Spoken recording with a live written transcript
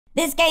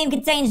This game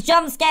contains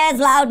jump scares,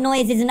 loud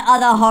noises, and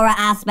other horror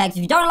aspects.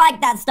 If you don't like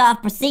that stuff,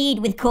 proceed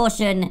with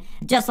caution,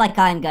 just like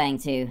I'm going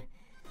to.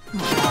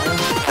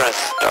 Press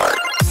start.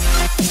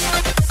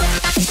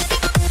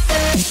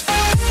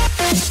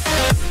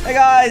 Hey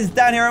guys,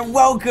 Dan here, and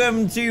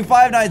welcome to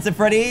Five Nights at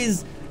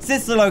Freddy's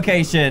sister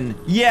location.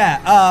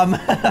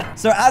 Yeah,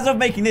 so as of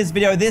making this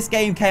video, this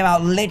game came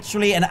out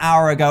literally an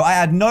hour ago. I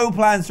had no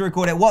plans to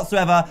record it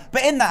whatsoever,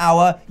 but in that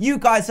hour, you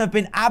guys have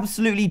been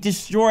absolutely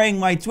destroying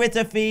my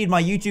Twitter feed,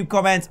 my YouTube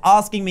comments,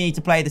 asking me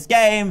to play this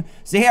game.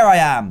 So here I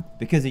am,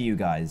 because of you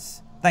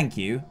guys. Thank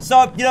you.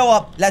 So, you know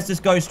what? Let's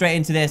just go straight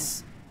into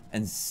this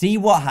and see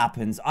what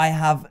happens. I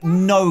have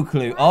no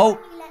clue. Oh. Let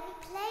me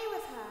play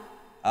with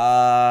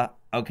her.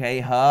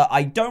 Okay, her.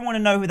 I don't want to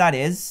know who that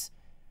is.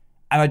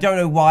 And I don't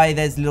know why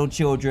there's little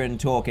children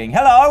talking.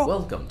 Hello!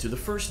 Welcome to the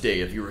first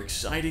day of your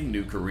exciting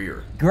new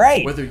career.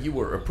 Great! Whether you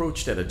were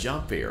approached at a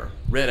job fair,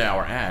 read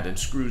our ad and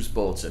screws,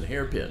 bolts, and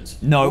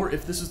hairpins, no, or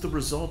if this is the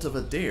result of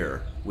a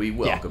dare, we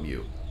welcome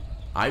you.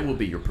 I will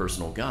be your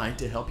personal guide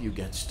to help you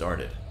get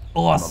started.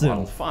 Awesome! I'm a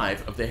Model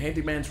 5 of the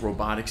Handyman's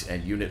Robotics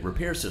and Unit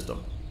Repair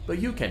System, but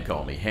you can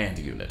call me Hand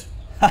Unit.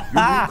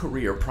 Your new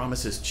career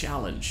promises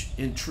challenge,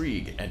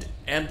 intrigue, and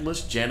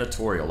endless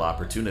janitorial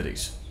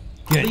opportunities.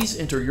 Good. Please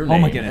enter your Oh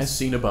my name goodness. as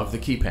seen above the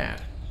keypad.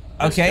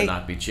 This Okay.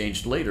 cannot be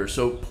changed later,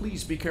 so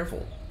please be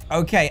careful.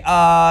 Okay,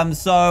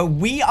 so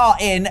we are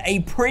in a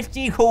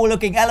pretty cool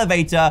looking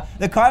elevator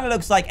that kind of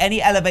looks like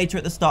any elevator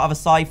at the start of a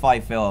sci-fi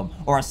film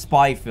or a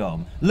spy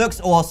film. Looks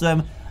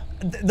awesome.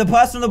 The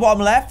person on the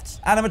bottom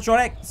left,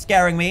 animatronic,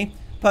 scaring me.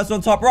 Person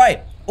on top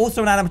right,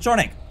 also an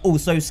animatronic,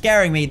 also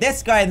scaring me.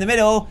 This guy in the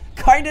middle,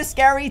 kind of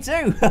scary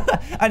too.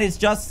 And it's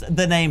just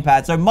the name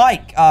pad. So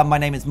Mike, my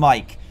name is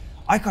Mike.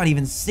 I can't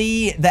even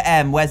see the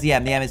M. Where's the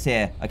M? The M is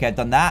here. Okay, I've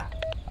done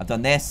that. I've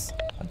done this.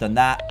 I've done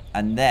that.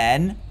 And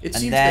then,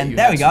 that you there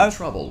had we go. some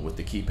trouble with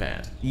the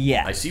keypad.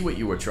 Yeah. I see what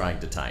you were trying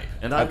to type,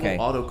 and I will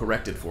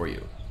auto-correct it for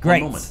you.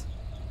 Great. One moment.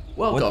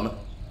 Welcome,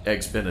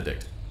 Eggs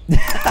Benedict.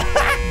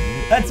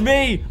 That's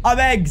me. I'm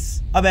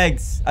Eggs. I'm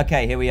Eggs.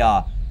 Okay, here we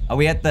are. Are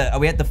we at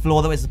the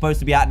floor that we're supposed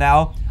to be at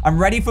now?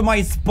 I'm ready for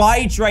my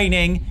spy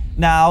training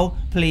now,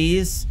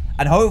 please.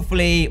 And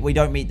hopefully we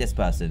don't meet this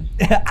person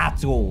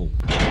at all.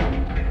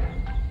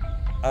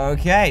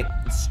 Okay,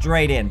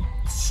 straight in.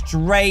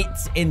 Straight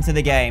into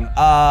the game.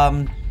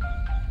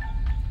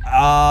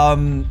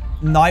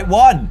 Night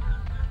one.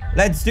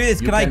 Let's do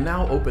this. You can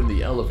now open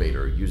the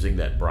elevator using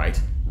that bright,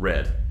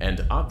 red,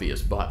 and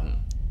obvious button.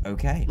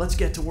 Okay. Let's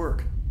get to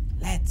work.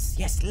 Let's.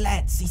 Yes,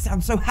 let's. He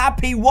sounds so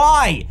happy.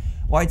 Why?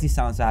 Why does he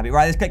sound so happy?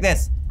 Right, let's click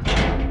this.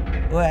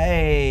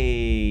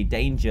 Hey,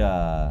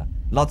 danger.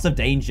 Lots of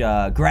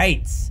danger.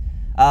 Great.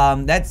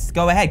 Let's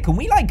go ahead. Can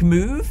we, like,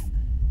 move?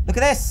 Look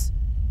at this.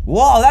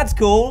 Whoa, that's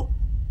cool.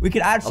 We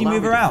could actually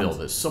move around. Allow me to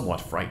fill this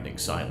somewhat frightening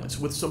silence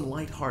with some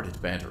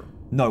light-hearted banter.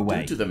 No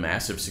way. Due to the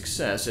massive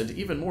success, and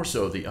even more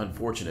so the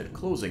unfortunate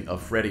closing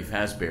of Freddy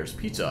Fazbear's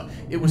Pizza,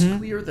 it was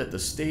clear that the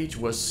stage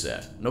was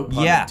set, no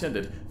pun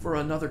intended, for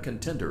another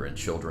contender in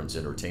children's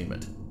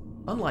entertainment.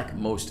 Unlike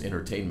most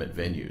entertainment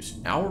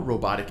venues, our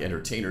robotic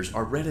entertainers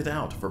are rented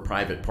out for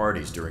private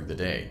parties during the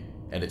day,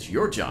 and it's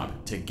your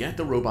job to get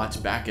the robots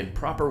back in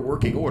proper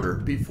working order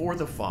before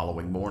the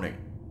following morning.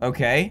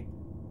 Okay.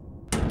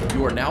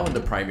 You are now in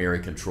the primary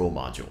control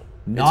module.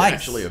 Nice.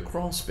 It's actually a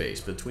crawl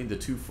space between the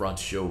two front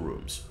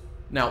showrooms.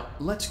 Now,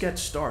 let's get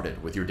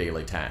started with your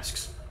daily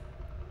tasks.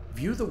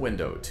 View the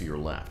window to your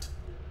left.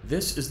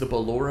 This is the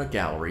Ballora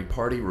Gallery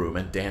Party Room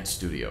and Dance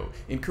Studio,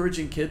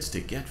 encouraging kids to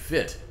get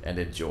fit and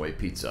enjoy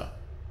pizza.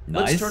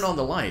 Nice. Let's turn on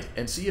the light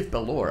and see if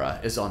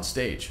Ballora is on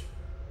stage.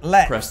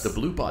 Let's. Press the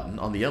blue button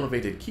on the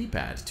elevated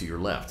keypad to your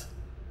left.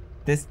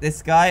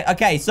 This guy.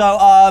 Okay, so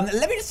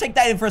let me just take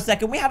that in for a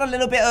second. We had a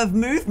little bit of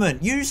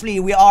movement. Usually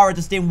we are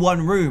just in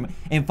one room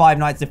in Five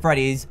Nights at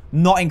Freddy's,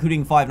 not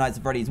including Five Nights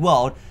at Freddy's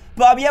World.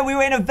 But yeah, we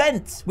were in an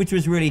event, which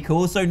was really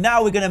cool. So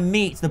now we're gonna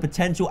meet the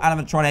potential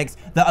animatronics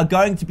that are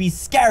going to be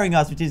scaring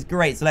us, which is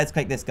great. So let's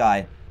click this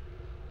guy.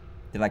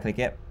 Did I click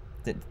it?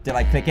 Did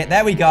I click it?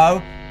 There we go.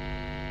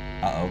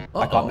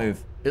 I can't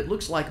move. It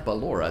looks like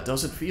Ballora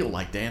doesn't feel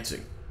like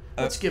dancing.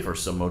 Let's give her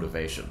some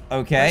motivation.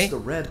 Okay. Press the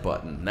red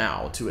button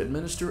now to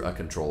administer a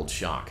controlled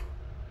shock.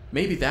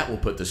 Maybe that will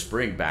put the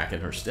spring back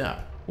in her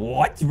step.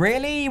 What?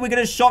 Really? We're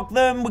gonna shock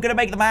them? We're gonna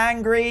make them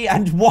angry?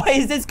 And why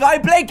is this guy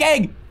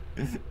blinking?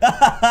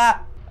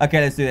 Okay,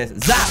 let's do this.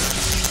 Zap!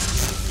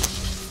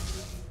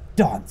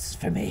 Dance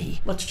for me.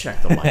 Let's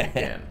check the light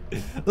again.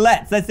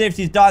 Let's see if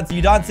she's dancing.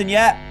 You dancing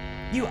yet?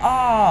 You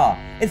are.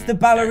 It's the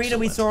ballerina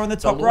Excellent. we saw on the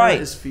top Ballora right.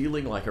 is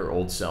feeling like her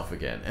old self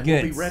again and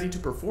Good. will be ready to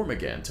perform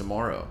again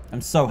tomorrow. I'm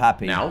so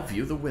happy. Now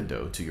view the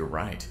window to your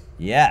right.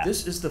 Yeah.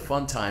 This is the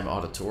Funtime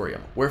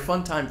Auditorium, where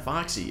Funtime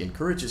Foxy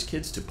encourages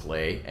kids to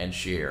play and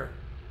share.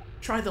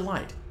 Try the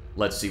light.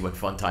 Let's see what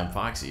Funtime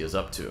Foxy is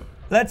up to.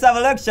 Let's have a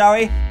look, shall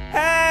we?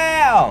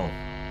 Hell!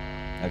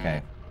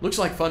 Okay. Looks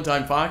like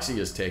Funtime Foxy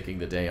is taking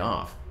the day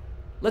off.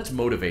 Let's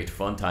motivate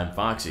Funtime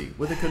Foxy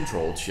with a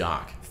controlled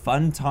shock.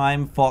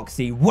 Funtime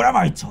Foxy, what have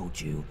I told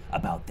you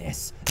about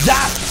this?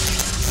 Zap!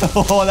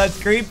 Oh,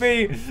 that's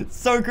creepy.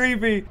 So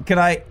creepy. Can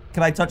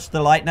I touch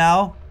the light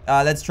now?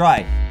 Let's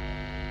try.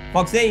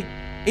 Foxy?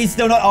 He's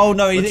still not. Oh,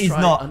 no, he's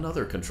not.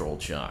 Another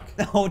controlled shock.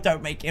 Oh,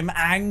 don't make him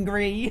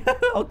angry.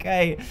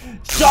 Okay.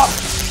 Shock!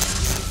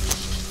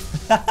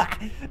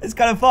 It's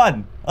kind of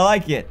fun. I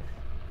like it.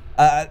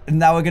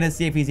 Now we're going to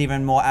see if he's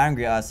even more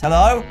angry at us.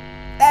 Hello?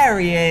 There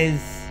he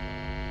is.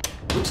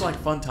 Looks like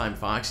Funtime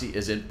Foxy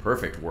is in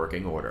perfect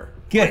working order.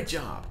 Good. Great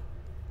job.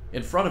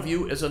 In front of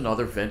you is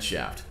another vent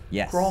shaft.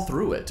 Yes. Crawl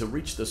through it to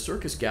reach the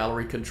circus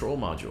gallery control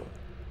module.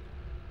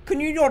 Can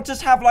you not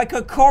just have like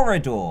a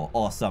corridor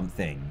or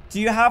something?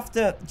 Do you have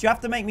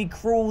to make me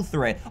crawl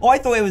through it? Oh, I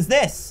thought it was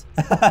this.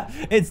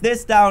 It's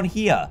this down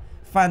here.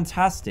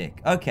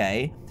 Fantastic.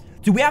 Okay.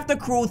 Do we have to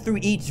crawl through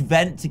each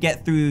vent to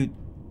get through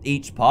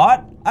each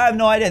part? I have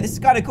no idea. This is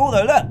kind of cool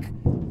though. Look.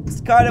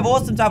 It's kind of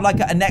awesome to have like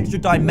an extra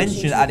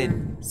dimension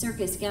added.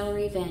 Circus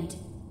gallery vent.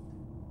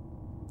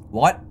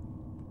 What?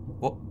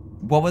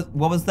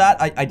 What was that?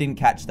 I didn't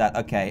catch that.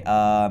 Okay.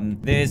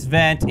 This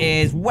vent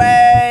is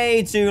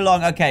way too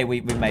long. Okay,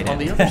 we made it. On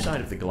the other side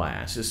of the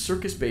glass is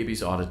Circus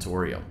Baby's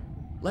auditorium.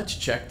 Let's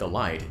check the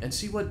light and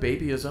see what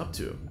Baby is up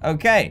to.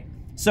 Okay.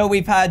 So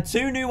we've had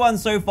 2 new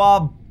ones so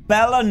far.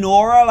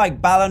 Bellanora,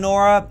 like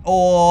Ballanora,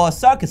 or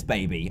Circus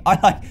Baby. I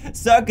like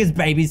Circus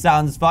Baby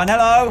sounds fun.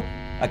 Hello?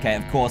 Okay,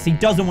 of course. He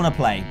doesn't want to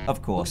play.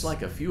 Of course.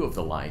 Looks like a few of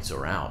the lights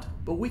are out,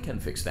 but we can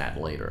fix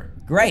that later.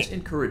 Great. Let's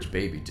encourage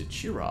Baby to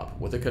cheer up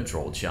with a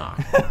controlled shock.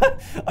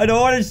 I don't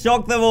want to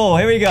shock them all.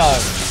 Here we go.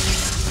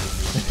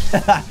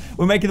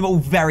 We're making them all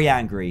very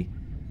angry.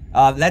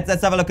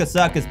 Let's have a look at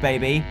Circus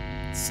Baby.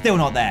 Still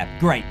not there.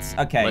 Great.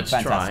 Okay, Let's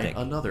fantastic.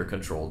 try another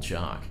controlled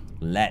shock.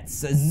 Let's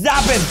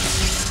zap him.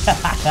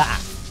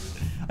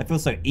 I feel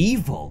so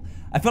evil.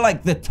 I feel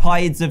like the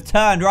tides have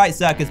turned. Right,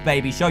 Circus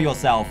Baby, show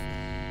yourself.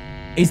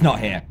 He's not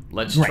here.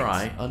 Let's Great.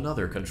 try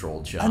another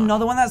controlled shot.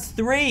 Another one? That's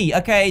 3.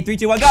 Okay, 3,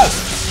 2, 1, go.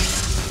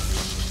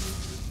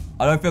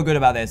 I don't feel good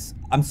about this.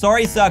 I'm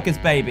sorry, Circus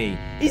Baby.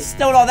 He's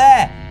still not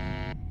there.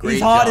 Great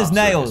He's hard job, as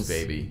nails.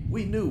 Circus Baby.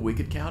 We knew we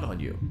could count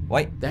on you.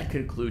 Wait. That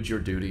concludes your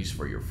duties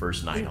for your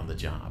first night on the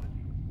job.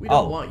 We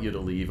don't want you to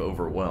leave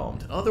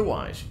overwhelmed.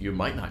 Otherwise, you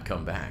might not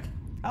come back.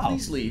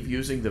 Please leave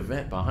using the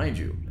vent behind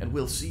you, and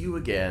we'll see you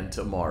again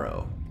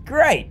tomorrow.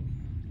 Great.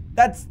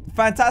 That's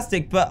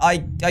fantastic, but I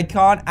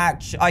can't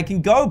I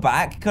can go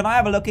back. Can I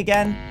have a look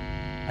again?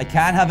 I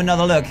can have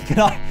another look.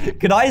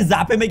 Can I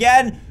zap him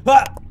again?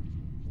 Ah!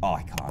 Oh,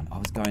 I can't. I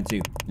was going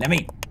to. Let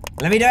me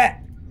do it.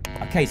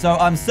 Okay, so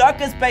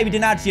Circus Baby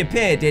didn't actually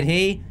appear, did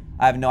he?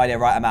 I have no idea.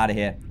 Right, I'm out of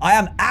here. I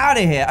am out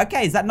of here.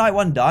 Okay, is that night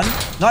 1 done?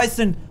 Nice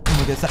and oh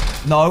my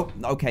goodness. No.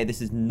 Okay,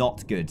 this is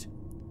not good.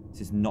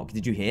 This is not.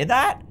 Did you hear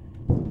that?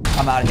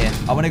 I'm out of here.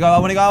 I want to go. I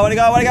want to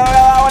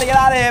get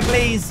out of here,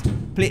 please.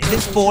 Please. Is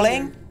this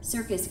falling?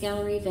 Circus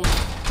gallery vent.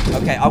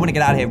 Okay, I want to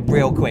get out of here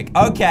real quick.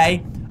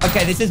 Okay.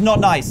 Okay, this is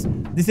not nice.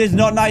 This is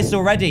not nice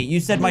already.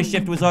 You said my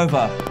shift was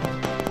over.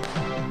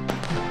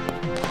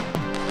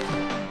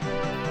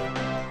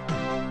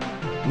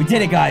 We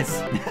did it, guys.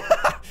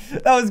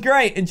 That was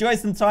great. Enjoy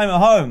some time at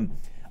home.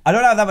 I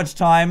don't have that much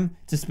time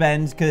to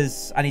spend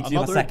because I need to do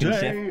my second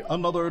shift.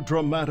 Another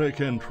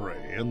dramatic entry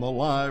in the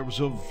lives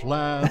of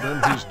Vlad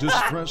and his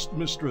distressed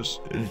mistress.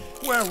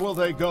 Where will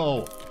they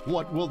go?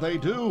 What will they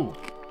do?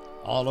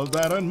 All of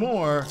that and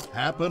more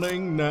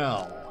happening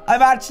now.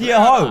 I'm actually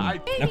at home.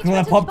 Look at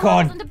all the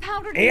popcorn.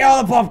 Eat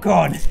all the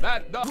popcorn.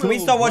 Can we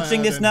start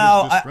watching this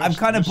now? I'm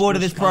kind of bored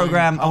of this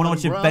program. I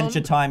want to watch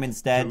Adventure Time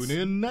instead.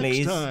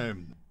 Please.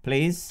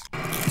 Please.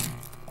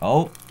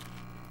 Oh.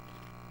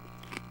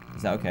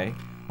 Is that okay?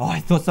 Oh, I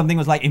thought something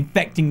was like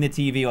infecting the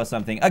TV or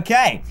something.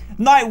 Okay.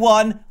 Night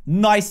 1.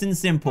 Nice and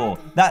simple.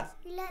 That's...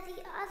 You let the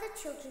other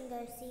children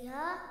go see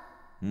her.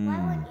 Why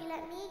won't you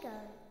let me go?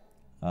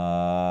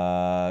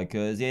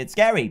 Because it's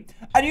scary.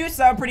 And you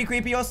sound pretty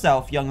creepy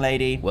yourself, young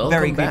lady. Welcome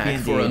Very creepy back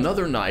indeed. for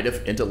another night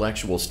of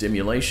intellectual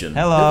stimulation,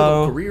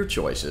 Hello. pivotal career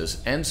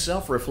choices, and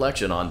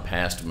self-reflection on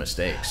past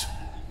mistakes.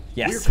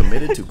 Yes. We're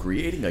committed to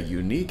creating a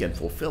unique and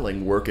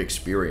fulfilling work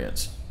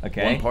experience.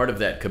 Okay. One part of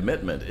that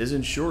commitment is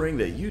ensuring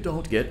that you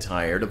don't get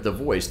tired of the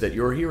voice that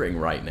you're hearing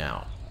right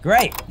now.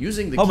 Great.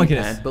 Using the Oh my keypad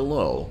goodness.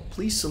 below,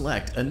 please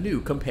select a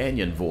new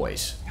companion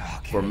voice.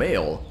 Okay. For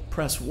male,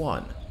 press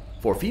 1.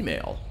 For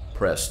female,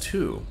 press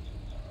 2.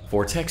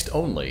 For text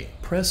only,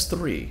 press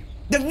 3.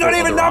 There's not For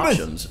even other numbers.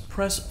 options,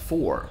 press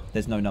 4.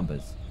 There's no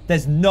numbers.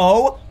 There's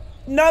no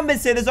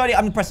numbers here. There's only...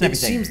 I'm pressing It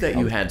everything. seems that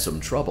you had some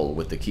trouble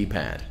with the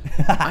keypad.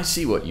 I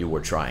see what you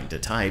were trying to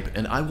type,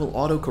 and I will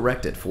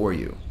auto-correct it for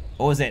you.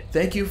 What was it?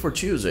 Thank you for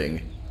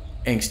choosing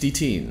Angsty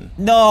Teen.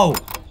 No.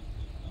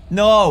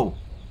 No.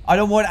 I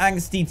don't want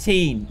angsty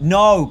teen.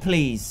 No,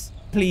 please.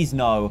 Please,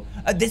 no.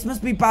 This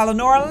must be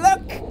Ballanora.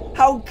 Look.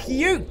 How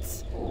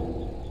cute.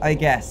 I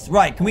guess.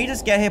 Right. Can we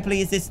just get here,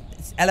 please? This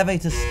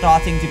elevator's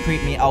starting to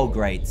creep me. Oh,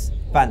 great.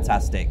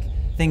 Fantastic.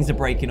 Things are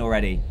breaking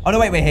already. Oh, no,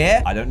 wait. We're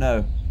here? I don't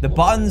know. The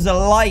buttons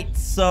are light,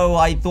 so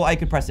I thought I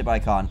could press it, but I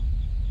can't.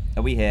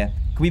 Are we here?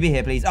 Can we be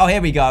here, please? Oh,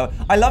 here we go.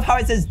 I love how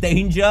it says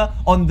danger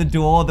on the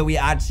door that we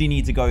actually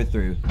need to go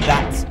through.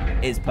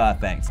 That is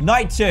perfect.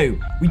 Night 2.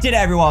 We did it,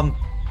 everyone.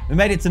 We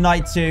made it to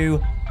night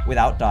 2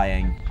 without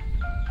dying.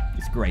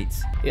 It's great.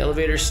 The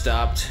elevator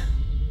stopped.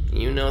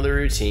 You know the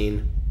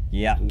routine.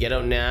 Yeah. Get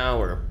out now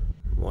or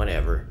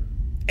whatever.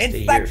 It's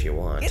Stay here if you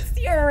want. It's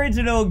the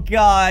original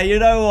guy. You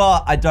know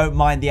what? I don't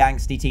mind the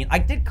angsty teen. I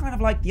did kind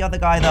of like the other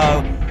guy,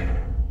 though.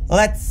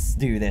 Let's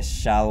do this,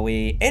 shall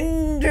we?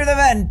 Into the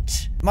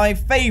vent. My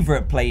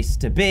favorite place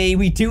to be.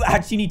 We do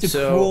actually need to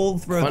crawl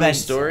through a vent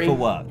for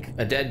work.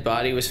 A dead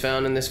body was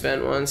found in this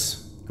vent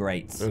once.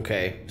 Great.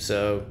 Okay,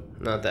 so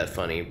not that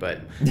funny,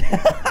 but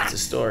it's a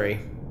story.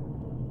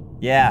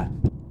 Yeah.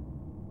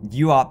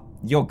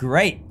 You're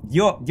great.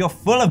 You're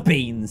full of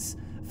beans.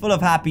 Full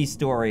of happy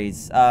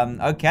stories.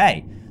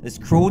 Okay. Let's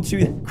crawl to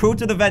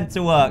the vent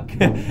to work.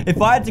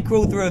 If I had to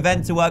crawl through a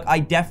vent to work, I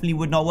definitely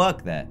would not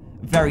work there.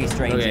 Very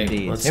strange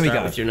indeed. Let's Here we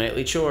start go. with your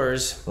nightly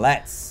chores.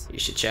 Let's. You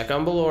should check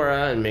on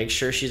Ballora and make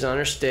sure she's on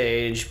her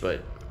stage,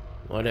 but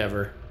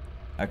whatever.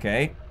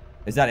 Okay.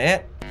 Is that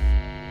it?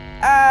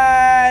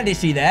 And is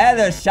she there?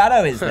 The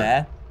shadow is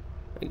there.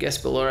 I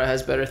guess Ballora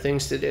has better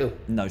things to do.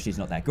 No, she's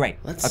not there. Great.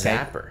 Let's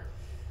zap her.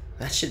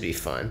 That should be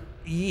fun.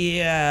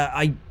 Yeah,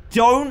 I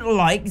don't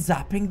like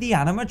zapping the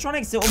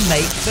animatronics. It will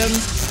make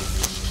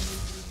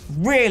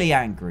them really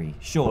angry,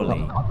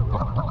 surely.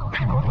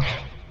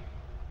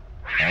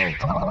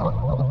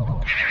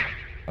 Oh.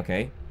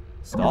 Okay.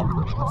 Stop.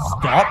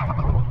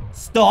 Stop.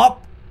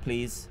 Stop,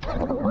 please.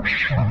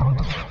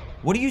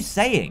 What are you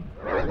saying?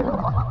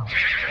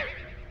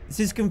 This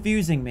is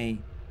confusing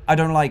me. I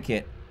don't like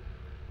it.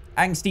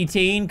 Angsty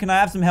teen, can I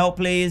have some help,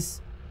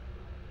 please?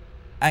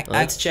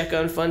 Let's check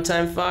on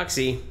Funtime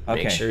Foxy.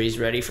 Okay. Make sure he's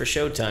ready for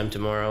showtime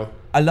tomorrow.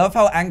 I love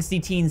how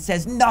Angsty teen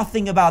says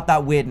nothing about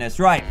that weirdness.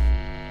 Right.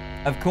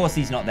 Of course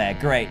he's not there.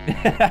 Great.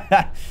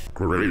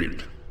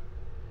 Great.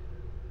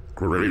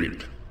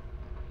 Great.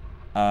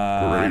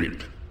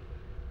 Great.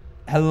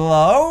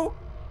 Hello?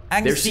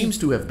 There seems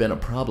to have been a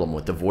problem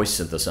with the voice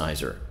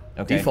synthesizer.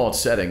 Okay. Default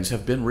settings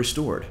have been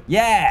restored.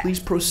 Yeah. Please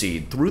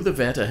proceed through the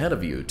vent ahead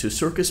of you to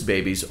Circus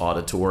Baby's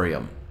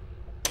auditorium.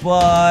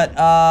 But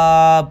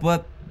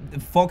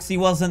Foxy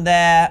wasn't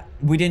there.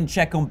 We didn't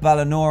check on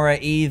Ballanora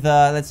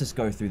either. Let's just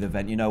go through the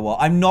vent. You know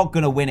what? I'm not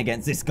gonna win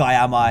against this guy,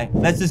 am I?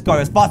 Let's just go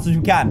as fast as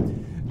we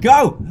can.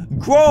 Go!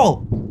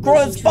 Crawl! Crawl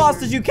as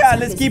fast as you can.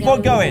 Let's keep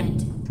on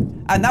going.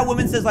 And that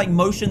woman says like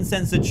motion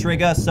sensor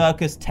trigger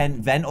circus tent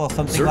vent or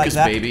something like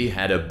that. Circus Baby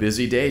had a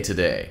busy day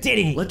today. Did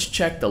he? Let's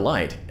check the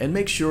light and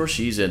make sure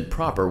she's in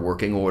proper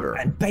working order.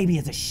 And baby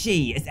is a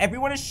she. Is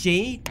everyone a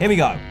she? Here we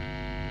go.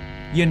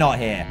 You're not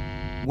here.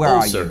 Where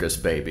are you? Circus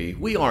Baby,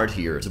 we aren't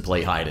here to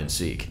play hide and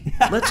seek.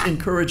 Let's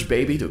encourage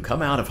Baby to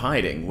come out of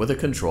hiding with a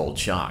controlled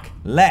shock.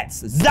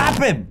 Let's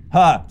zap him!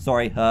 Her.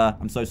 Sorry, her.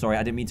 I'm so sorry.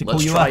 I didn't mean to call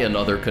you up. Let's try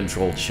another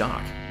controlled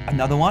shock.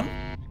 Another one?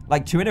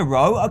 Like 2 in a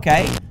row?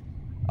 Okay.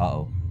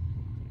 Uh-oh.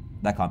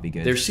 That can't be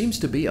good. There seems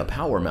to be a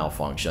power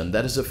malfunction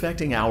that is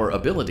affecting our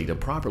ability to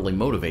properly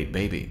motivate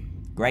Baby.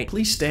 Great.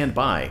 Please stand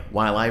by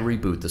while I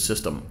reboot the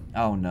system.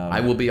 Oh, no. I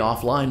will be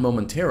offline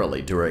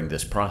momentarily during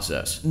this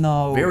process.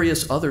 No.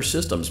 Various other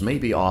systems may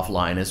be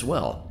offline as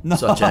well,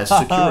 such as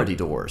security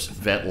doors,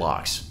 vent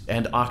locks,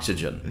 and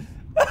oxygen.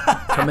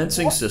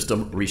 Commencing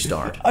system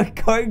restart. I'm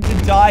going to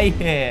die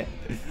here.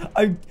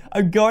 I'm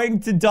going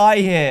to die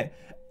here.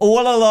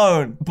 All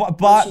alone. But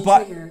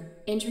Trigger.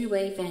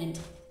 Entryway vent.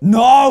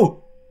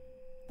 No!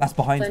 That's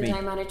behind me.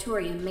 Funtime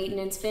Auditorium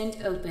maintenance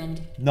vent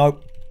opened.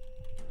 Nope.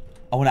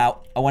 I want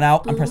out. I want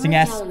out. I'm pressing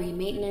S. Gallery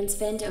maintenance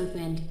vent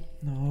opened.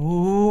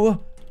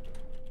 No.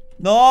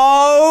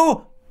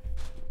 No!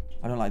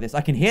 I don't like this.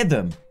 I can hear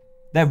them.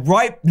 They're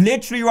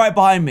literally right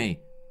behind me.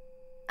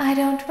 I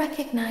don't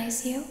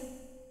recognize you.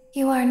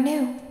 You are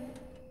new.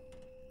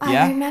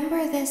 Yeah? I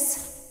remember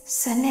this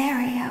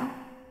scenario.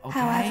 Okay.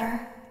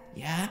 However,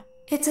 Yeah?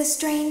 it's a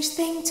strange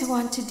thing to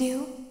want to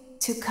do,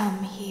 to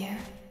come here.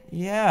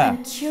 Yeah.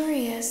 I'm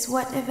curious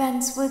what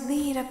events would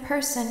lead a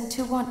person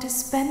to want to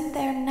spend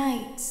their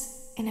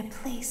nights in a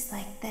place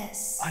like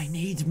this. I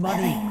need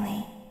money.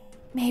 Willingly.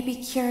 Maybe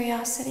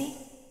curiosity.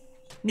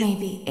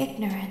 Maybe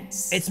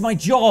ignorance. It's my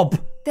job.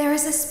 There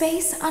is a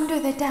space under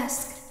the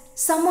desk.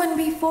 Someone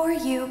before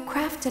you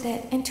crafted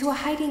it into a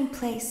hiding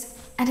place,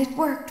 and it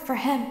worked for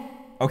him.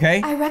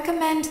 Okay. I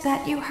recommend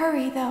that you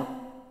hurry, though.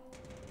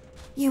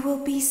 You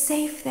will be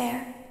safe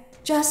there.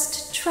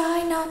 Just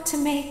try not to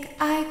make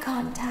eye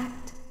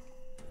contact.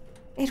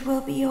 It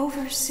will be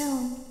over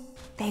soon.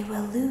 They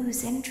will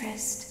lose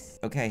interest.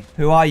 Okay,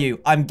 who are you?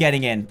 I'm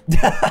getting in.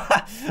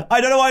 I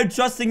don't know why I'm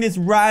trusting this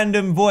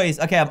random voice.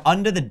 Okay, I'm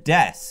under the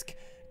desk.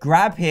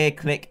 Grab here,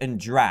 click, and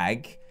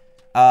drag.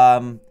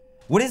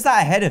 What is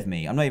that ahead of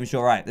me? I'm not even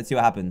sure. Right, let's see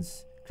what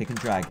happens. Click and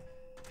drag.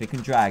 Click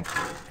and drag.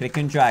 Click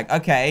and drag.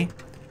 Okay,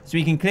 so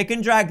we can click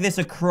and drag this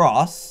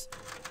across.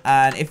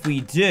 And if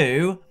we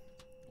do,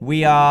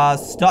 we are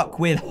stuck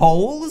with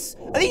holes.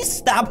 Are these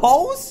stab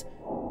holes?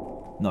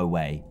 No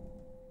way.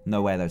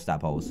 No way those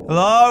stab holes.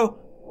 Hello?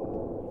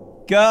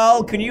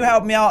 Girl, can you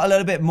help me out a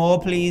little bit more,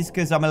 please?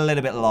 Because I'm a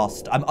little bit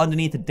lost. I'm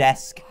underneath the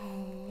desk.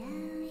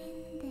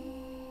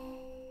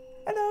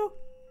 Hello.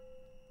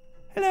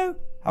 Hello.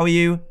 How are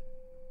you?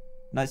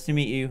 Nice to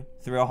meet you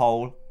through a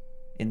hole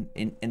in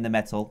the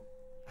metal.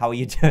 How are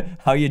you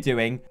How are you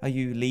doing? Are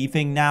you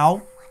leaving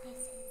now?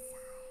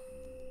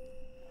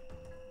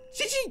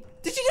 Did she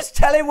just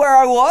tell him where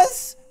I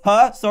was?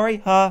 Her? Sorry,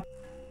 her.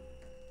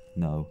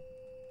 No.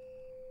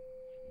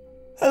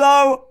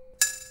 Hello?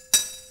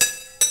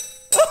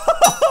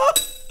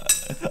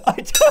 I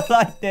don't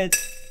like this.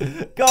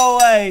 Go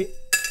away.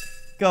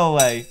 Go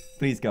away.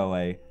 Please go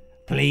away.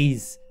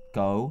 Please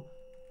go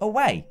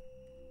away.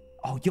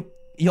 Oh,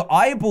 your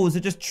eyeballs are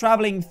just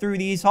traveling through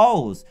these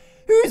holes.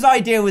 Whose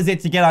idea was it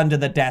to get under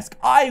the desk?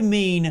 I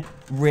mean,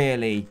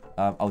 really?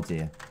 Oh,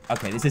 dear.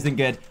 Okay, this isn't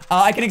good.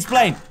 I can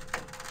explain.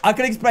 I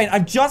can explain.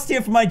 I'm just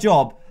here for my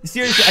job.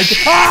 Seriously,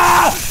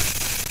 ah!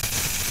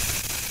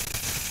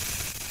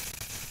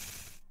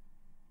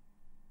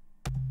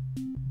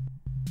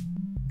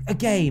 A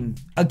game.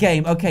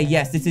 Okay,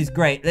 yes, this is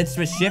great. Let's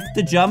press shift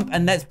to jump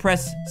and let's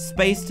press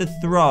space to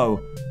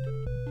throw.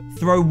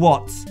 Throw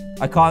what?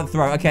 I can't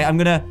throw. Okay, I'm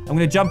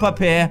gonna jump up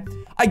here.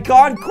 I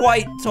can't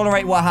quite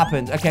tolerate what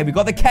happened. Okay, we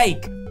got the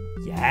cake.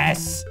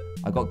 Yes,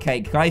 I got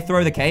cake. Can I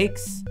throw the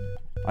cakes?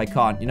 I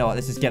can't. You know what?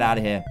 Let's just get out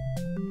of here.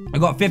 I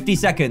got 50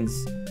 seconds,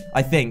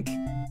 I think.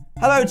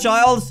 Hello,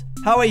 child.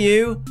 How are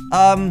you?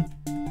 How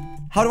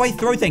do I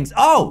throw things?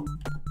 Oh,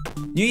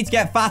 you need to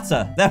get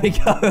fatter. There we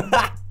go.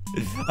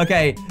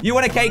 Okay, you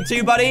want a cake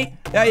too, buddy?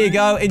 There you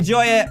go.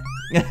 Enjoy it.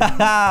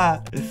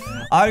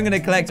 I'm gonna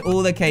collect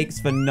all the cakes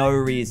for no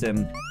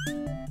reason.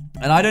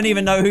 And I don't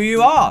even know who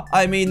you are.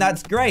 I mean,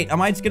 that's great.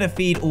 Am I just gonna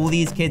feed all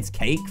these kids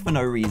cake for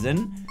no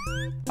reason?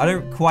 I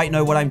don't quite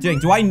know what I'm doing.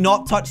 Do I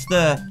not touch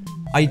the...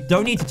 I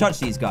don't need to touch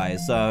these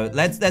guys. So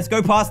let's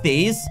go past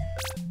these.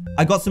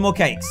 I got some more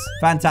cakes.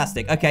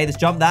 Fantastic. Okay, let's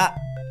jump that.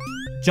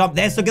 Jump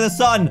this. Look at the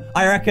sun.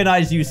 I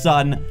recognize you,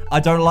 son.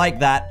 I don't like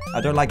that. I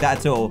don't like that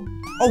at all.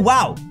 Oh,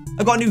 wow.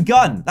 I got a new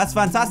gun. That's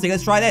fantastic.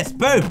 Let's try this.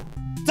 Boom.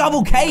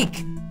 Double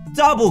cake.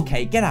 Double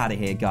cake. Get out of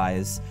here,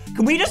 guys.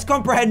 Can we just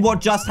comprehend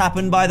what just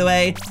happened, by the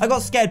way? I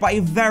got scared by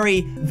a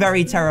very,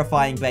 very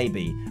terrifying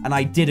baby. And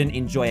I didn't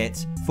enjoy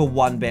it for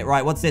one bit.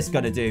 Right, what's this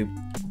gonna do?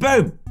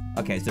 Boom.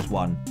 Okay, it's just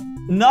one.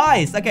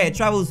 Nice. Okay, it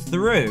travels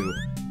through.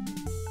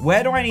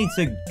 Where do I need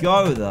to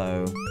go,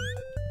 though?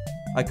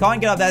 I can't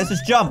get up there. Let's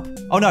just jump.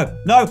 Oh, no.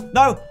 No,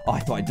 no. Oh,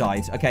 I thought I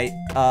died. Okay.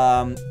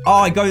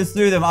 Oh, it goes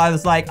through them. I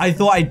was like, I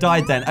thought I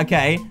died then.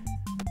 Okay.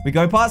 We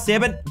go past here,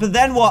 but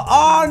then what?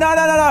 Oh, no,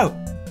 no, no, no.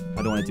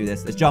 I don't want to do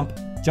this. Let's jump.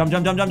 Jump,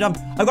 jump, jump, jump, jump.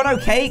 I've got no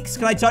cakes.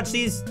 Can I touch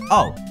these?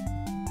 Oh,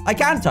 I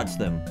can touch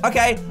them.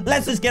 Okay,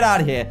 let's just get out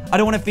of here. I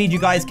don't want to feed you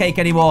guys cake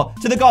anymore.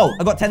 To the goal.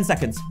 I got 10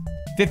 seconds.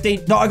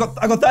 15. No, I got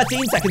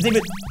 13 seconds.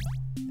 Even.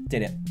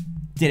 Did it.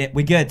 Did it.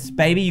 We're good.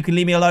 Baby, you can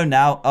leave me alone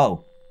now.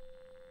 Oh.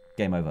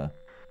 Game over.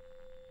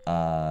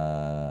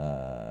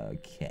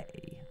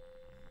 Okay.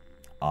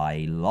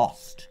 I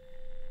lost.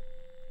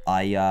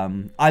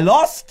 I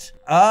lost?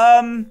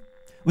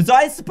 Was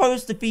I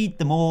supposed to feed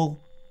them all?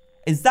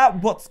 Is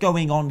that what's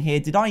going on here?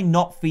 Did I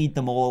not feed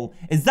them all?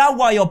 Is that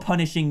why you're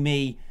punishing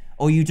me?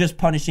 Or are you just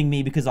punishing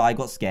me because I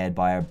got scared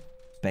by a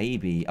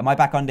baby? Am I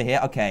back under here?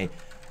 Okay.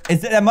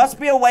 There must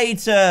be a way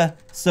to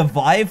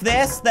survive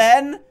this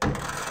then?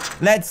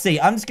 Let's see.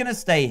 I'm just gonna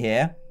stay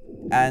here.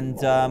 And,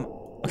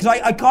 because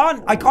I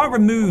can't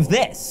remove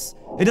this.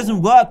 It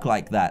doesn't work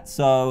like that.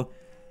 So,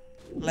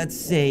 let's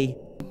see.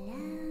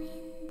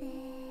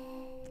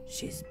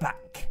 She's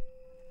back.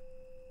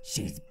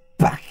 She's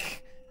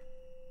back.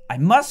 I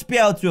must be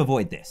able to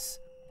avoid this.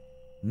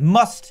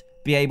 Must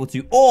be able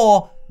to.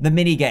 Or the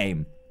mini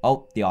game.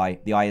 Oh, the eye.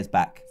 The eye is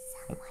back.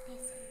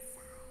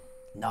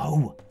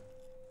 No.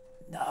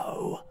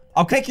 No.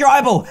 I'll click your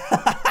eyeball.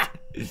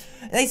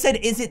 They said,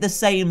 is it the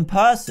same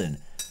person?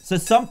 So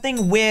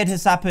something weird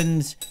has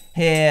happened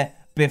here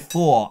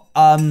before.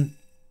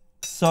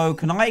 So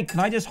can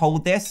I just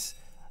hold this?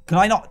 Can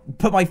I not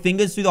put my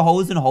fingers through the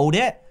holes and hold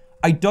it?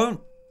 I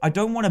don't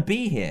want to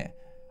be here.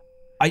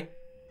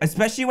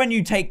 Especially when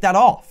you take that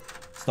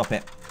off. Stop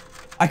it.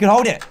 I can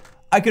hold it.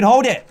 I can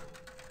hold it.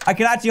 I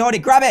can actually hold it.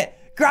 Grab it.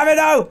 Grab it.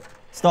 No.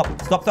 Stop.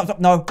 Stop. Stop. Stop.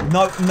 No.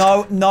 No.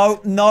 No. No.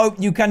 No.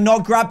 You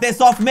cannot grab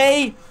this off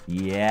me.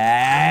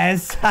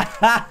 Yes.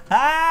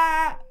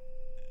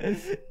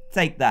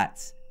 Take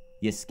that,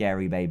 you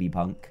scary baby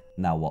punk.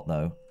 Now what,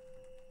 though?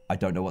 I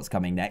don't know what's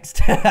coming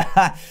next.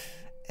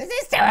 This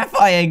is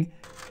terrifying.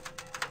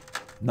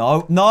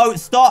 No. No.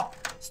 Stop.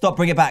 Stop.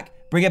 Bring it back.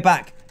 Bring it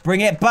back.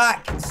 Bring it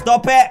back.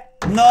 Stop it.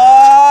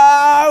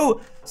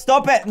 No!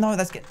 Stop it. No,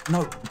 that's good.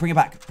 No, bring it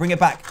back. Bring it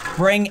back.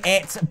 Bring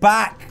it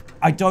back.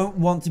 I don't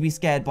want to be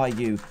scared by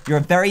you. You're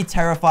a very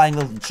terrifying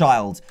little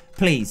child.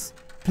 Please,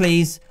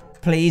 please,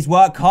 please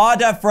work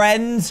harder,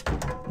 friend.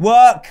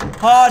 Work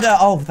harder.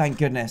 Oh, thank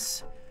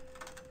goodness.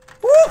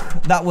 Woo!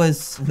 That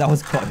was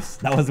close.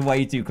 That was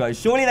way too close.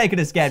 Surely they could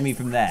have scared me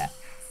from there.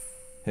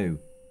 Who?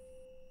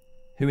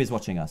 Who is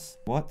watching us?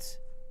 What?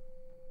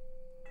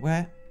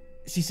 Where?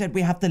 She said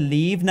we have to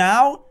leave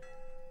now?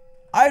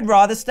 I'd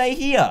rather stay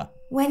here.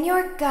 When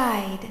your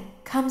guide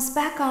comes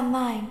back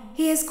online,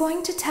 he is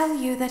going to tell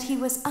you that he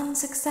was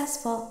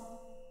unsuccessful,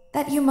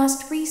 that you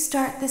must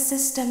restart the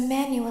system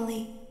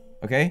manually.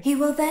 Okay. He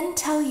will then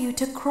tell you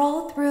to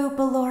crawl through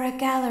Ballora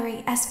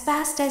Gallery as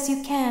fast as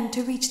you can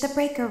to reach the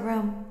breaker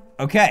room.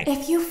 Okay.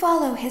 If you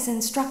follow his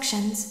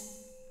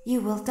instructions,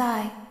 you will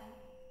die.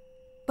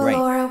 Great.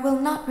 Ballora will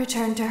not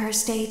return to her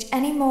stage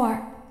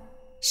anymore.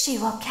 She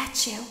will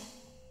catch you.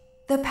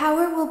 The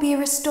power will be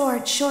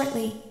restored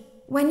shortly.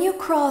 When you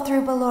crawl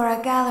through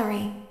Ballora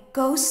Gallery,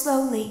 go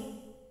slowly.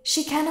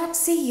 She cannot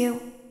see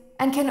you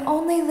and can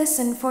only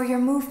listen for your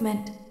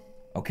movement.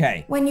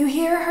 Okay. When you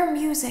hear her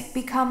music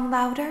become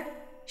louder,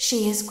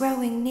 she is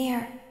growing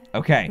near.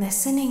 Okay.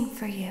 Listening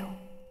for you.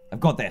 I've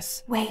got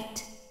this.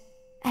 Wait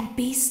and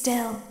be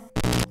still.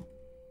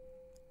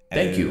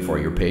 Thank you for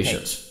your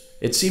patience.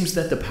 It seems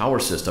that the power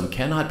system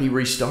cannot be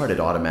restarted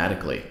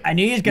automatically. I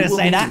knew he was going to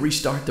say You will that. need to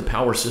restart the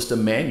power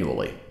system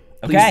manually.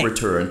 Okay. Please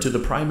return to the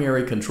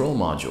primary control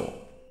module.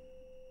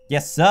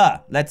 Yes, sir.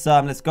 Let's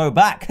go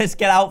back. Let's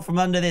get out from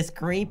under this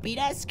creepy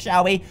desk,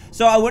 shall we?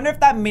 So I wonder if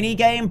that mini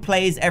game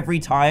plays every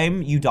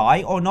time you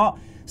die or not.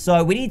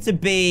 So we need to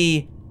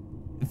be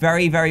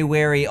very, very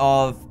wary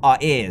of our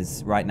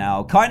ears right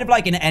now. Kind of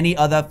like in any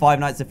other Five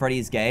Nights at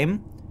Freddy's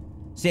game.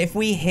 So if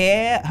we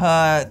hear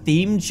her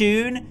theme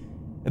tune,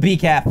 be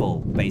careful,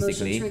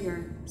 basically. Motion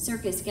trigger.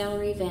 Circus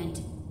gallery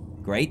vent.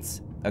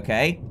 Great.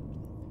 Okay.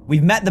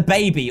 We've met the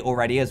baby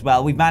already as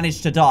well. We've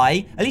managed to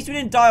die. At least we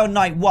didn't die on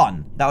night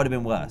 1. That would have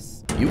been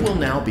worse. You will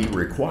now be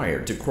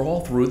required to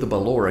crawl through the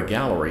Ballora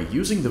Gallery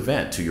using the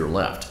vent to your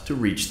left to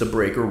reach the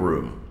breaker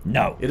room.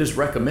 No. It is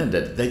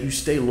recommended that you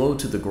stay low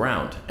to the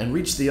ground and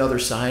reach the other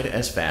side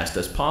as fast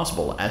as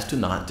possible as to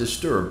not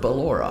disturb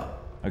Ballora.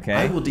 Okay.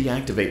 I will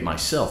deactivate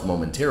myself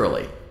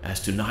momentarily as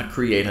to not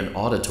create an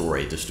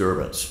auditory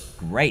disturbance.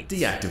 Great.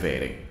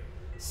 Deactivating.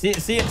 See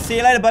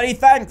you later, buddy.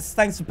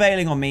 Thanks for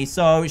bailing on me.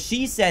 So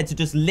she said to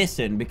just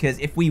listen, because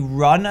if we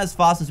run as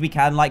fast as we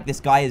can like this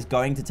guy is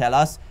going to tell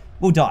us,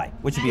 we'll die,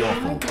 which would be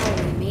awful.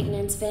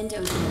 Maintenance vent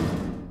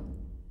open.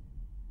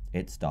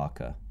 It's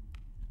darker.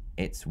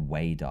 It's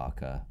way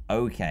darker.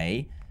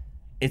 Okay.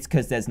 It's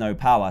because there's no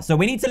power. So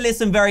we need to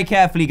listen very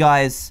carefully,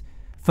 guys,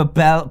 for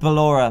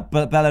Bellanora,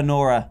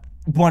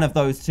 one of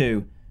those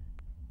two.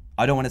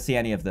 I don't want to see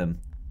any of them.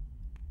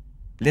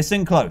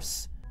 Listen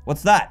close.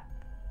 What's that?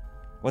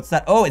 What's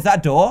that? Oh, is that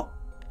a door?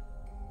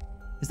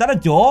 Is that a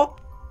door?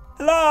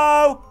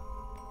 Hello?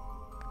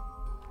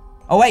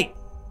 Oh, wait.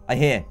 I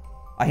hear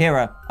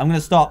her. I'm going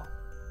to stop.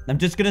 I'm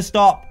just going to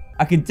stop.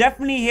 I can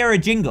definitely hear a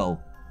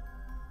jingle.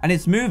 And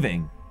it's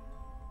moving.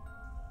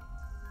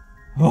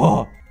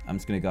 Oh, I'm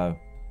just going to go.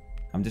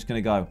 I'm just going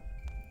to go.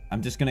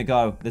 I'm just going to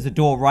go. There's a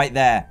door right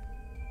there.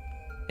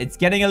 It's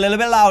getting a little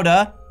bit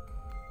louder.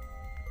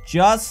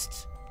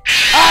 Just...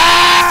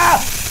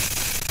 Ah!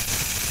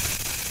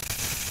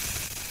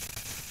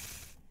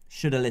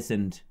 Should have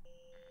listened.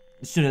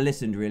 Should have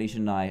listened, really,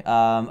 shouldn't I?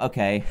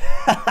 Okay.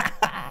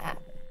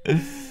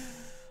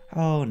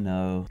 Oh,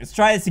 no. Let's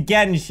try this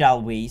again,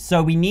 shall we?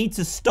 So we need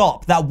to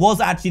stop. That was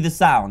actually the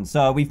sound.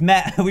 So we've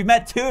met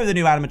 2 of the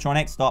new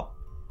animatronics. Stop.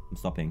 I'm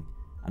stopping.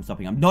 I'm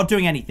stopping. I'm not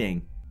doing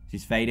anything.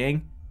 She's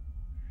fading.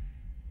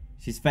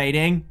 She's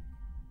fading.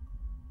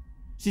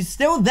 She's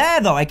still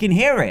there, though. I can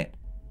hear it.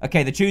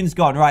 Okay, the tune's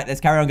gone. Right, let's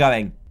carry on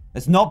going.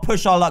 Let's not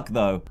push our luck,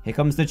 though. Here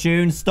comes the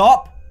tune.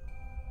 Stop.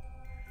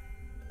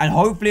 And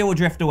hopefully it will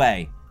drift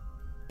away.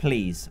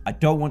 Please, I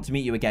don't want to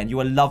meet you again. You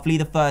were lovely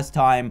the first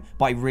time,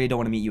 but I really don't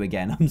want to meet you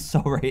again. I'm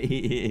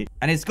sorry.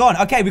 And it's gone.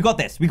 Okay, we got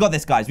this. We got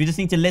this, guys. We just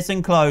need to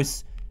listen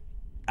close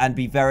and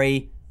be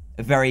very,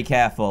 very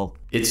careful.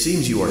 It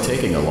seems you are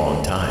taking a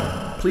long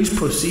time. Please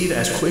proceed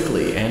as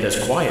quickly and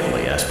as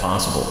quietly as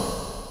possible.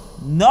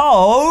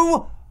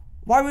 No!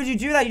 Why would you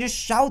do that? You're just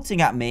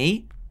shouting at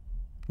me.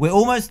 We're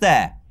almost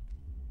there.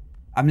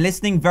 I'm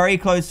listening very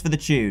close for the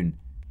tune.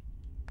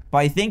 But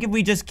I think if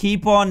we just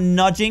keep on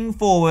nudging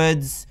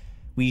forwards,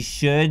 we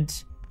should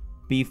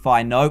be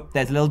fine. Nope,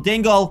 there's a little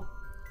dingle.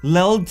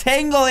 Little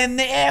tingle in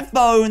the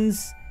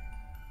earphones.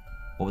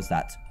 What was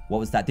that? What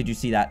was that? Did you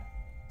see that?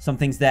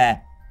 Something's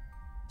there.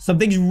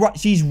 Something's right.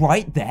 She's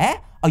right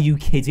there? Are you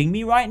kidding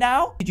me right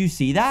now? Did you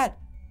see that?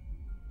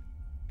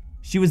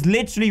 She was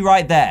literally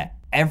right there.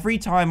 Every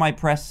time I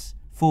press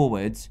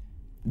forwards,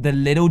 the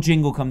little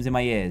jingle comes in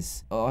my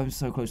ears. Oh, I'm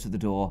so close to the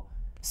door.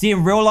 See,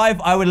 in real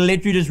life, I would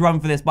literally just run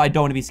for this, but I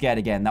don't want to be scared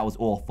again. That was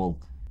awful.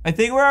 I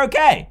think we're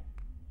okay.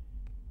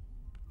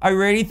 I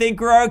really think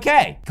we're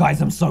okay.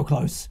 Guys, I'm so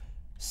close.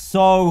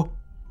 So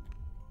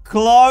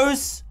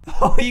close.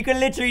 Oh, you can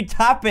literally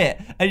tap it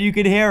and you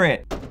can hear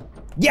it.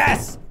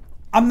 Yes!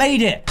 I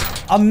made it.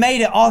 I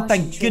made it. Oh,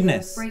 thank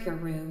goodness. Breaker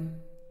room.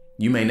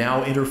 You may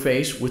now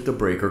interface with the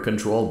breaker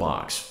control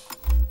box.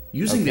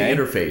 Using the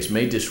interface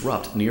may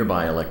disrupt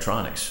nearby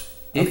electronics.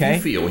 If you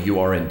feel you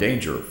are in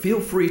danger,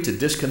 feel free to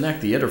disconnect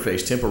the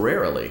interface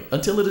temporarily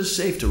until it is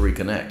safe to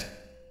reconnect.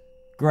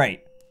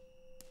 Great.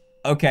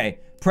 Okay.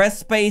 Press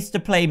space to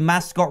play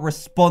mascot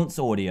response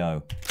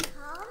audio.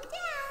 Calm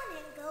down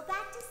and go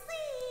back to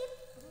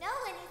sleep. No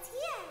one is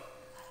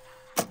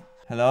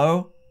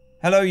Hello?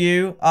 Hello,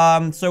 you.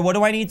 So what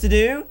do I need to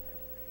do?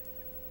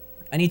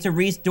 I need to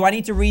do I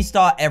need to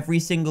restart every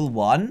single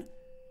one?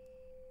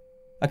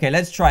 Okay,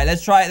 let's try it.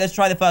 Let's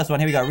try the first one.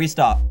 Here we go.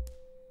 Restart.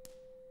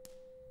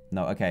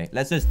 No, okay.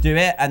 Let's just do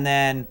it and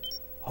then...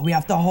 Oh, we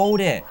have to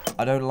hold it.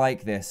 I don't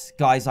like this.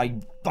 Guys, I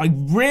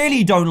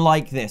really don't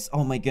like this.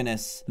 Oh my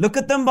goodness. Look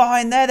at them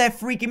behind there. They're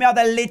freaking me out.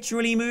 They're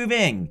literally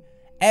moving.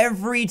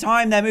 Every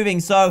time they're moving.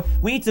 So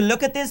we need to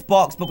look at this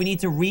box, but we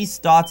need to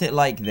restart it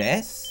like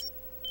this.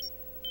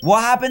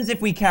 What happens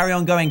if we carry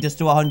on going just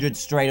to 100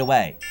 straight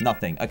away?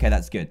 Nothing. Okay,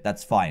 that's good.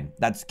 That's fine.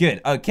 That's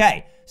good.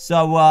 Okay.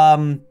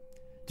 So,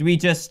 do we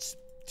just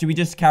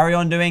carry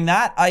on doing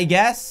that, I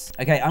guess?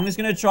 Okay, I'm just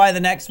gonna try the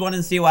next one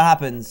and see what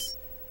happens.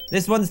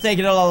 This one's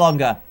taking a lot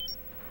longer.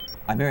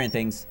 I'm hearing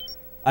things.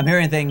 I'm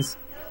hearing things.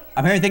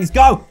 I'm hearing things.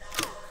 Go! Calm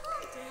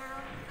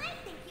down. I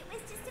think it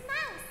was just a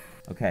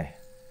mouse. Okay.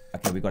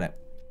 Okay, we got it.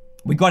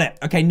 We got it.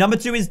 Okay, number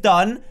 2 is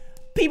done.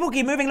 People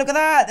keep moving. Look at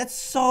that. That's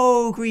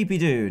so creepy,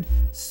 dude.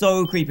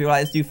 So creepy. Right,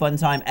 let's do fun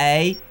time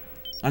A.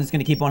 I'm just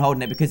gonna keep on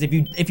holding it because if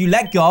you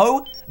let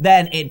go,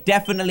 then it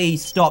definitely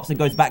stops and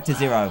goes back to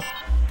 0.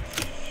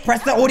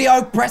 Press the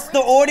audio. Press the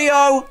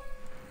audio.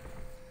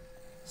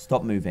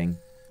 Stop moving.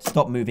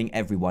 Stop moving,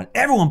 everyone.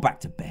 Everyone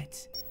back to bed.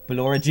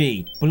 Ballora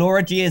G.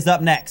 Ballora G is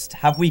up next.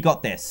 Have we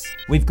got this?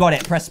 We've got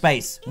it. Press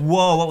space.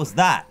 Whoa, what was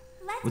that?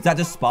 Was that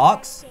just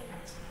sparks?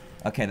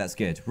 Okay, that's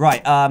good. Right,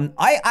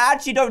 I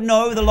actually don't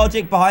know the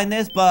logic behind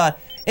this, but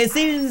it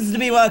seems to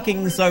be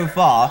working so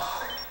far.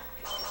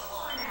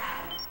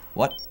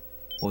 What?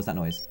 What was that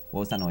noise? What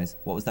was that noise?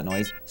 What was that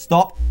noise?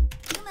 Stop.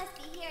 You must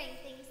be hearing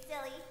things,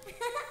 silly.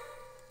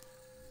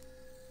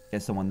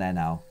 There's someone there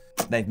now.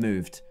 They've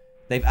moved.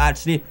 They've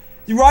actually...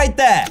 Right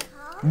there.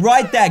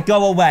 Right there.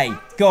 Go away.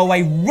 Go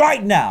away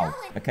right now.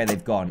 Okay,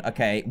 they've gone.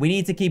 Okay, we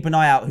need to keep an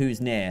eye out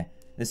who's near.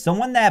 There's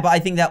someone there, but I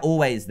think they're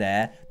always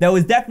there. There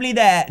was definitely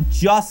there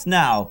just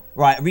now.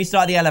 Right,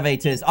 restart the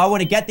elevators. I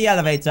want to get the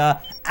elevator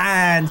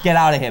and get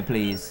out of here,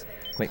 please.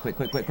 Quick, quick,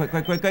 quick, quick, quick,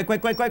 quick, quick, quick,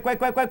 quick, quick, quick, quick,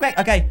 quick, quick, quick.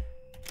 Okay.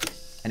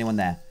 Anyone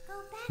there?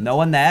 No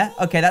one there.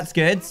 Okay, that's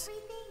good.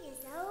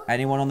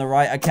 Anyone on the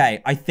right?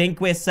 Okay, I think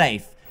we're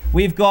safe.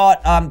 We've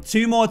got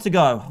 2 more to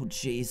go. Oh,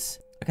 jeez.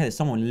 Okay, there's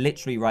someone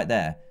literally right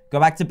there. Go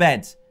back to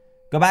bed.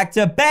 Go back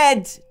to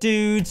bed,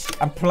 dude.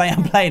 I'm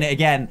playing it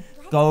again.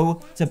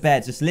 Go to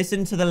bed. Just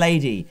listen to the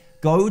lady.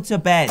 Go to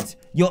bed.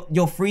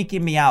 You're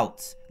freaking me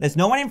out. There's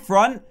no one in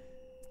front.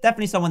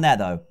 Definitely someone there,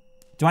 though.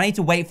 Do I need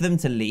to wait for them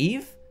to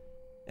leave?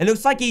 It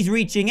looks like he's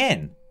reaching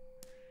in.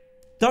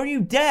 Don't you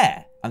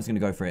dare. I'm just going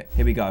to go for it.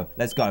 Here we go.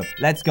 Let's go.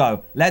 Let's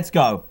go. Let's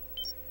go.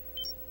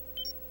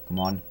 Come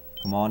on.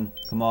 Come on.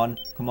 Come on.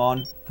 Come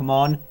on. Come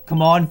on.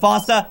 Come on.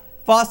 Faster.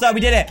 Faster. We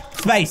did it.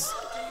 Space.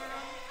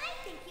 I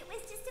think it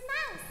was just a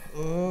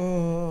mouse.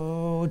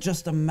 Oh,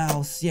 just a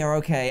mouse. Yeah,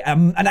 okay.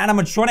 An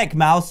animatronic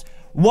mouse.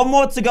 1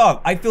 more to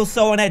go. I feel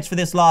so on edge for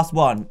this last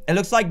one. It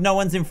looks like no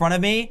one's in front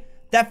of me.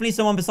 Definitely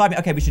someone beside me.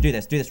 Okay, we should do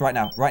this. Do this right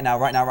now. Right now,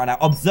 right now, right now.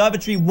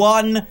 Observatory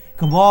 1.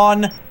 Come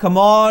on. Come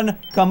on.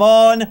 Come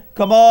on.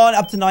 Come on.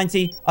 Up to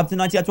 90. Up to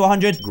 90. Up to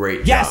 100.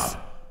 Great yes!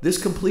 job. This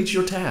completes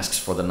your tasks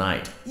for the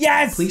night.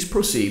 Yes! Please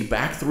proceed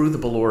back through the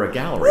Ballora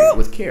Gallery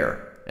with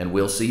care. And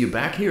we'll see you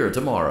back here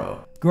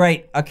tomorrow.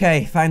 Great.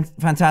 Okay.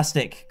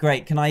 Fantastic.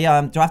 Great. Can I,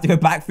 do I have to go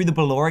back through the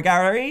Ballora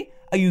Gallery?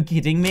 Are you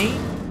kidding me?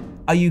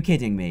 Are you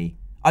kidding me?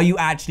 Are you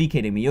actually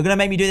kidding me? You're gonna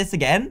make me do this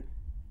again?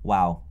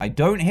 Wow. I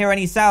don't hear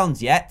any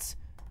sounds yet.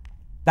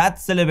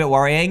 That's a little bit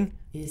worrying.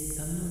 Is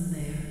someone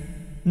there?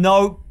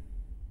 No.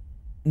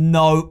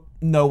 No.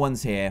 No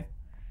one's here.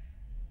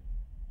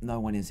 No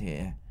one is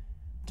here.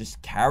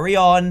 Just carry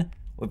on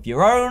with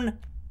your own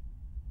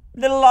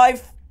little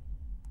life.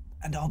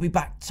 And I'll be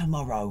back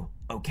tomorrow,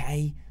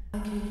 okay? I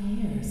can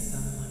hear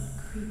someone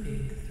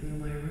creeping through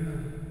my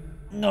room.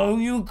 No,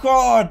 you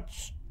can't.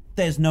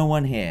 There's no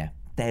one here.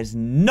 There's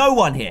no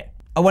one here.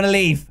 I want to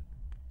leave.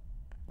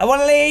 I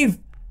want to leave.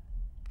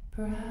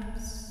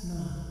 Perhaps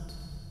not.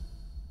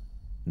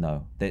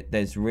 No,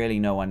 there's really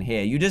no one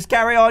here. You just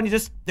carry on. You're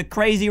just the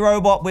crazy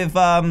robot with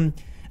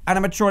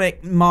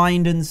animatronic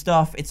mind and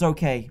stuff. It's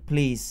okay.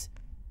 Please.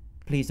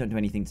 Please don't do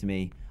anything to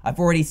me. I've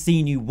already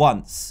seen you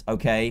once,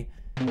 okay?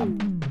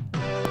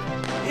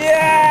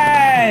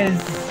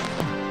 Yes!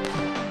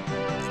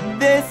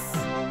 This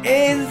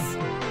is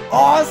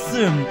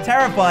awesome!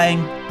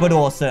 Terrifying, but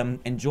awesome.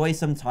 Enjoy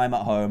some time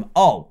at home.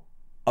 Oh,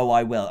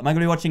 I will. Am I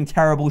going to be watching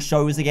terrible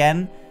shows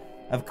again?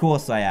 Of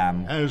course I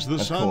am. As the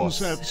sun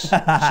sets,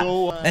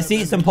 so let's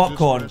eat some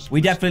popcorn.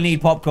 We definitely need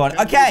popcorn.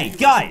 Okay,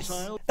 guys.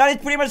 That is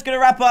pretty much going to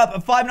wrap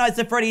up Five Nights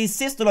at Freddy's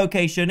sister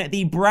location,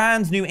 the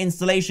brand new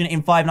installation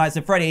in Five Nights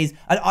at Freddy's.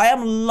 And I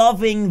am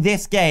loving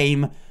this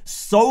game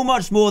so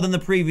much more than the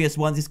previous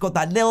ones. It's got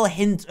that little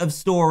hint of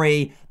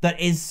story that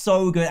is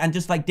so good. And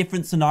just like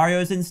different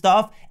scenarios and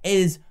stuff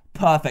is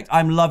perfect.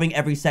 I'm loving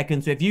every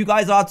second. So if you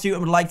guys are too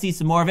and would like to see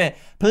some more of it,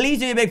 please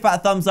do a big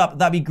fat thumbs up.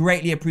 That'd be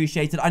greatly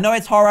appreciated. I know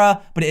it's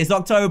horror, but it is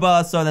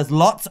October, so there's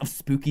lots of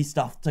spooky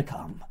stuff to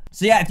come.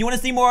 So yeah, if you want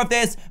to see more of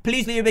this,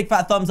 please leave a big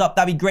fat thumbs up.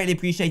 That'd be greatly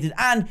appreciated.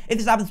 And if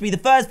this happens to be the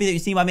first video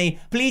you've seen by me,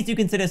 please do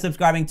consider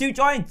subscribing to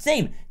join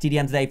Team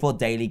TDM today for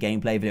daily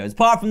gameplay videos.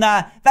 Apart from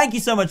that, thank you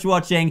so much for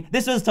watching.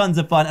 This was tons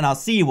of fun, and I'll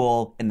see you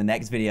all in the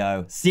next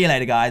video. See you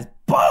later, guys.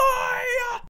 Bye!